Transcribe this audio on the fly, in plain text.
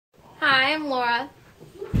Hi, I'm Laura.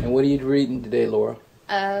 And what are you reading today, Laura?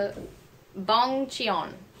 Bong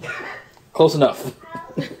Chong. Close enough.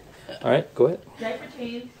 All right, go ahead. Diaper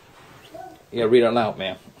change. You gotta read out loud,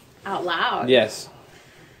 ma'am. Out loud? Yes.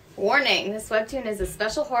 Warning, this webtoon is a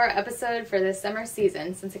special horror episode for this summer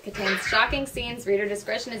season. Since it contains shocking scenes, reader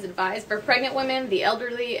discretion is advised for pregnant women, the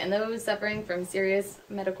elderly, and those suffering from serious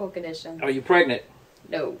medical conditions. Are you pregnant?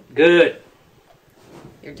 No. Good.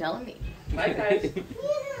 You're telling me. Bye, guys.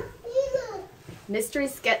 Mystery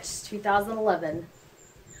Sketch 2011.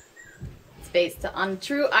 It's based on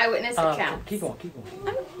true eyewitness accounts. Keep on, keep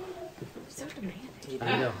on. So demanding.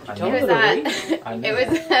 I know. It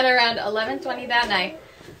was at around 11:20 that night.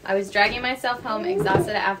 I was dragging myself home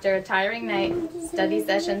exhausted after a tiring night study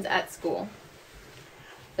sessions at school.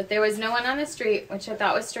 But there was no one on the street, which I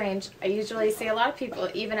thought was strange. I usually see a lot of people,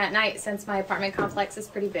 even at night, since my apartment complex is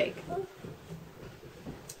pretty big.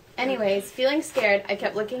 Anyways, feeling scared, I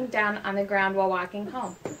kept looking down on the ground while walking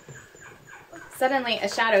home. Suddenly, a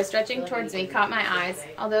shadow stretching towards me caught my eyes,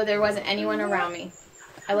 although there wasn't anyone around me.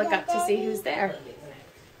 I looked up to see who's there,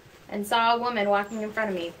 and saw a woman walking in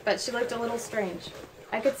front of me, but she looked a little strange.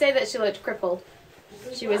 I could say that she looked crippled.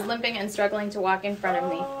 She was limping and struggling to walk in front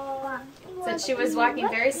of me. Since she was walking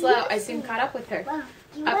very slow, I soon caught up with her.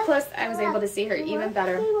 Up close, I was able to see her even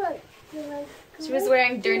better. She was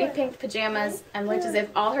wearing dirty pink pajamas and looked as if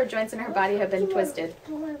all her joints in her body had been twisted.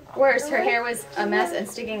 Worse, her hair was a mess and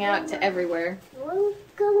sticking out to everywhere.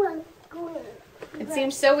 It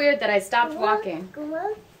seemed so weird that I stopped walking.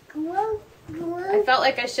 I felt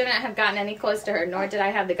like I shouldn't have gotten any close to her, nor did I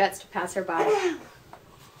have the guts to pass her by.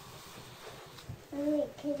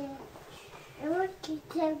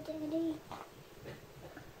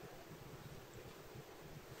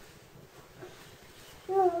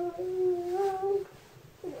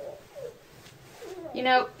 You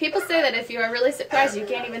know, people say that if you are really surprised, you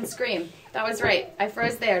can't even scream. That was right. I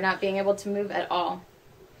froze there, not being able to move at all.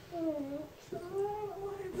 Where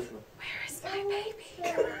is my baby?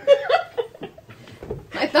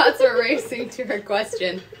 My thoughts were racing to her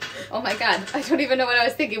question. Oh my god, I don't even know what I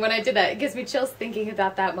was thinking when I did that. It gives me chills thinking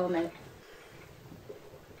about that moment.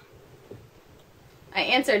 I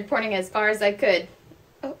answered, pointing as far as I could.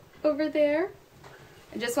 Oh, over there?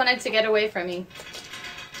 I just wanted to get away from me.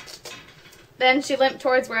 Then she limped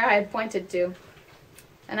towards where I had pointed to,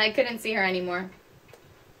 and I couldn't see her anymore.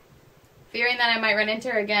 Fearing that I might run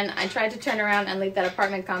into her again, I tried to turn around and leave that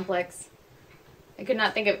apartment complex. I could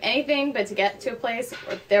not think of anything but to get to a place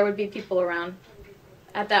where there would be people around.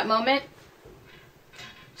 At that moment,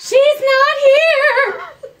 she's not here!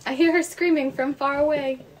 I hear her screaming from far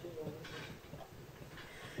away.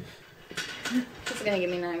 This is gonna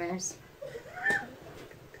give me nightmares.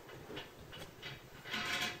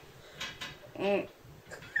 I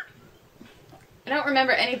don't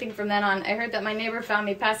remember anything from then on. I heard that my neighbor found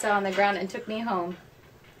me passed out on the ground and took me home.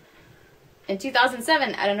 In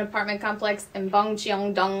 2007, at an apartment complex in Bong,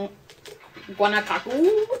 Guanacacu,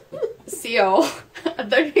 CO, a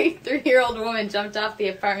 33-year-old woman jumped off the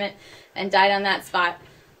apartment and died on that spot.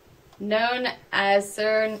 Known as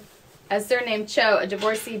surnamed Cho, a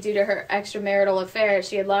divorcee due to her extramarital affair,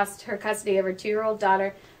 she had lost her custody of her 2-year-old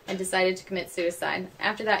daughter and decided to commit suicide.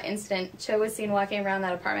 After that incident, Cho was seen walking around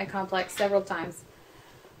that apartment complex several times.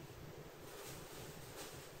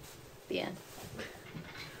 The end.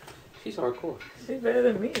 She's hardcore. She's better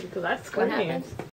than me because I scream. What happened?